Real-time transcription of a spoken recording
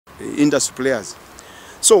industry players.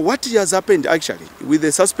 So what has happened actually with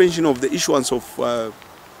the suspension of the issuance of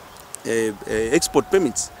export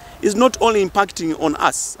permits is not only impacting on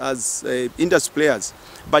us as industry players,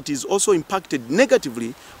 but is also impacted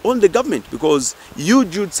negatively on the government, because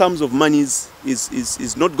huge sums of monies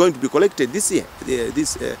is not going to be collected this year,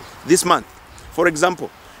 this month. For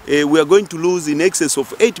example, we are going to lose in excess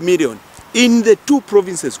of 8 million in the 2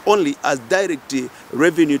 provinces only as direct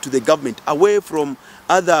revenue to the government, away from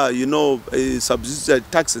other, subsidiary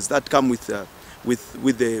taxes that come with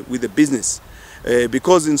the business.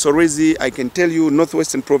 Because in Sorezi, I can tell you,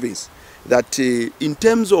 Northwestern Province, that in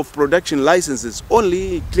terms of production licenses,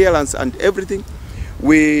 only clearance and everything,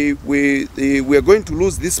 we are going to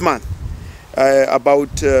lose this month about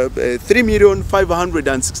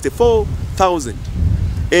 3,564,000.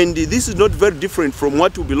 And this is not very different from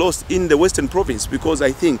what will be lost in the Western Province, because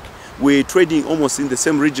I think we're trading almost in the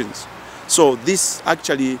same regions. So this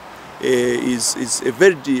actually is a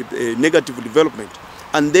very negative development.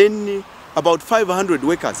 And then about 500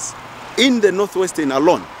 workers in the Northwestern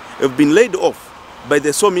alone have been laid off by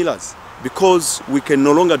the sawmillers because we can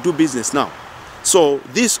no longer do business now. So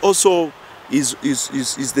this also is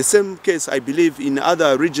the same case, I believe, in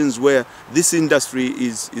other regions where this industry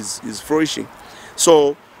is flourishing.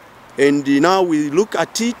 So, and now we look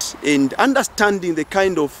at it and understanding the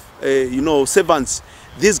kind of servants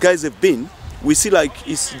these guys have been, we see like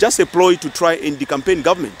it's just a ploy to try and decampaign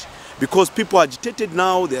government, because people are agitated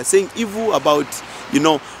now. They are saying evil about,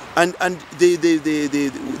 and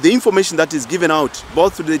the information that is given out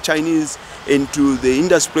both to the Chinese and to the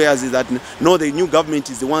industry players is that no, the new government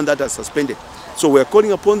is the one that has suspended. So we are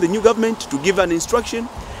calling upon the new government to give an instruction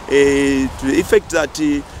to the effect that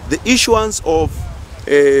the issuance of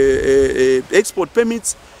export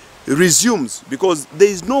permits resumes, because there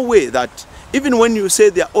is no way that, even when you say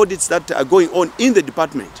there are audits that are going on in the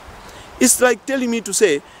department, it's like telling me to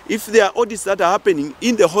say if there are audits that are happening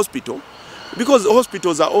in the hospital, because the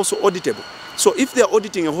hospitals are also auditable. So if they are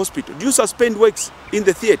auditing a hospital, do you suspend works in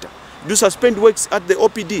the theater? Do you suspend works at the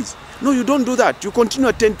OPDs? No, you don't do that. You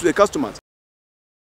continue to attend to the customers.